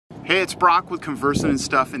Hey, it's Brock with Conversant and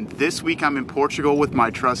Stuff, and this week I'm in Portugal with my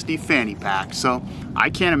trusty fanny pack, so I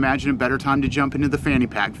can't imagine a better time to jump into the fanny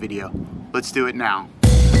pack video. Let's do it now.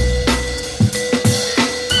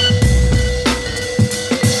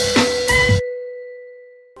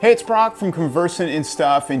 Hey, it's Brock from Conversant and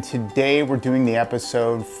Stuff, and today we're doing the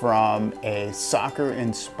episode from a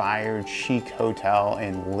soccer-inspired chic hotel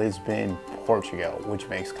in Lisbon, Portugal, which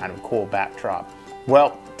makes kind of a cool backdrop.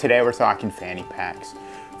 Well, today we're talking fanny packs.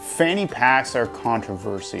 Fanny packs are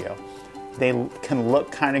controversial. They can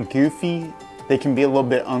look kind of goofy, they can be a little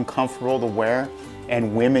bit uncomfortable to wear,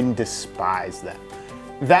 and women despise them.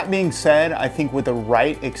 That being said, I think with the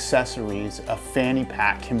right accessories, a fanny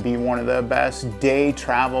pack can be one of the best day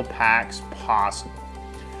travel packs possible.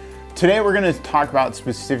 Today we're going to talk about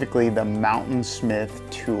specifically the Mountainsmith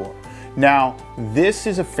Tour. Now, this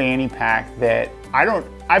is a fanny pack that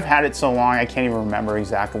I've had it so long I can't even remember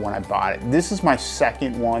exactly when I bought it. This is my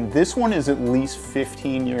second one. This one is at least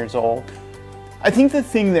 15 years old. I think the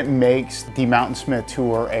thing that makes the Mountainsmith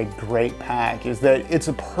Tour a great pack is that it's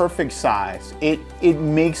a perfect size. It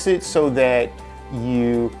makes it so that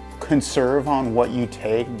you conserve on what you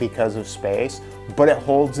take because of space, but it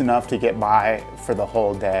holds enough to get by for the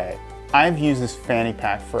whole day. I've used this fanny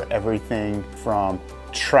pack for everything from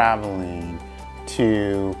traveling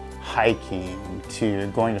to hiking to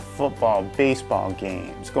going to football, baseball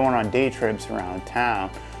games, going on day trips around town.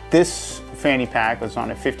 This fanny pack was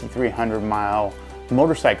on a 5,300-mile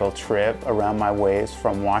motorcycle trip around my waist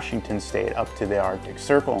from Washington State up to the Arctic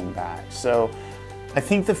Circle and back. So I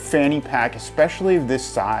think the fanny pack, especially of this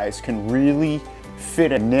size, can really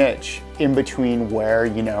fit a niche in between where,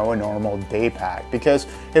 you know, a normal day pack. Because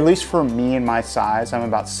at least for me and my size, I'm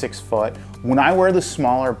about 6 foot. When I wear the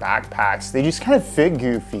smaller backpacks, they just kind of fit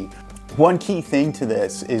goofy. One key thing to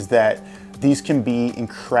this is that these can be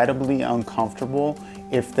incredibly uncomfortable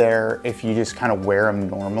if you just kind of wear them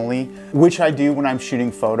normally, which I do when I'm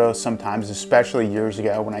shooting photos sometimes, especially years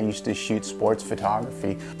ago when I used to shoot sports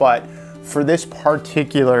photography. But for this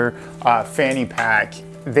particular fanny pack,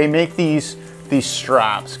 they make these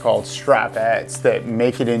straps called strapettes that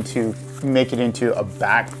make it into a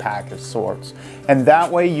backpack of sorts. And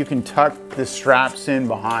that way you can tuck the straps in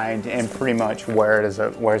behind and pretty much wear it as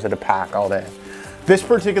a pack all day. This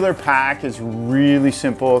particular pack is really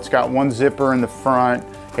simple. It's got one zipper in the front.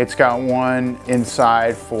 It's got one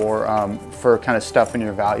inside for kind of stuffing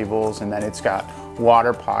your valuables, and then it's got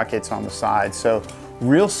water pockets on the side. So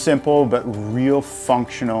real simple, but real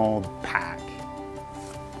functional pack.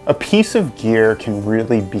 A piece of gear can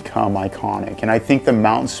really become iconic, and I think the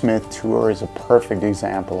Mountainsmith Tour is a perfect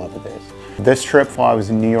example of this. This trip, while I was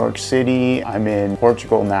in New York City, I'm in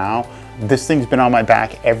Portugal now. This thing's been on my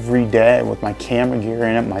back every day with my camera gear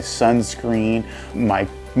in it, my sunscreen,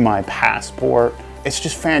 my passport. It's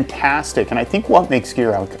just fantastic, and I think what makes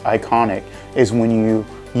gear iconic is when you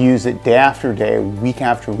use it day after day, week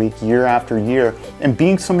after week, year after year. And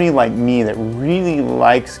being somebody like me that really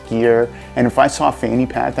likes gear, and if I saw a fanny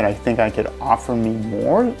pack that I think I could offer me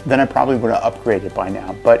more, then I probably would have upgraded by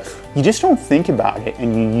now. But you just don't think about it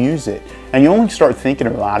and you use it, and you only start thinking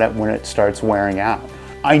about it when it starts wearing out.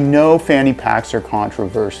 I know fanny packs are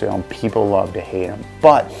controversial and people love to hate them,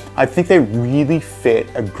 but I think they really fit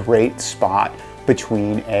a great spot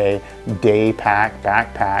between a day pack,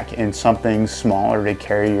 backpack, and something smaller to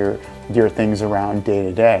carry your things around day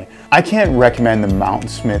to day. I can't recommend the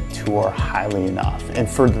Mountainsmith Tour highly enough, and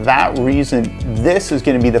for that reason, this is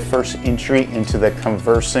going to be the first entry into the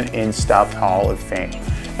Conversant and Stuff Hall of Fame.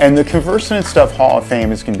 And the Conversant and Stuff Hall of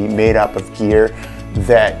Fame is going to be made up of gear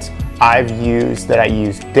that I use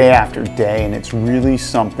day after day, and it's really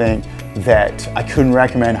something that I couldn't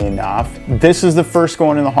recommend enough. This is the first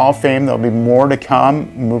going in the Hall of Fame. There'll be more to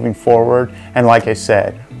come moving forward. And like I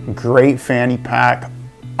said, great fanny pack,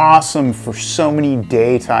 awesome for so many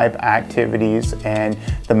day type activities, and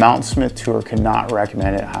the Mountainsmith Tour cannot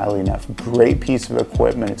recommend it highly enough. Great piece of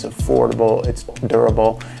equipment, it's affordable, it's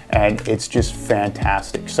durable, and it's just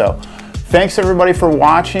fantastic. So thanks everybody for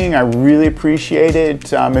watching. I really appreciate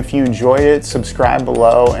it. If you enjoyed it, subscribe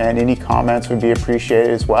below, and any comments would be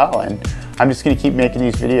appreciated as well. And I'm just gonna keep making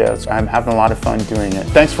these videos. I'm having a lot of fun doing it.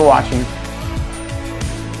 Thanks for watching.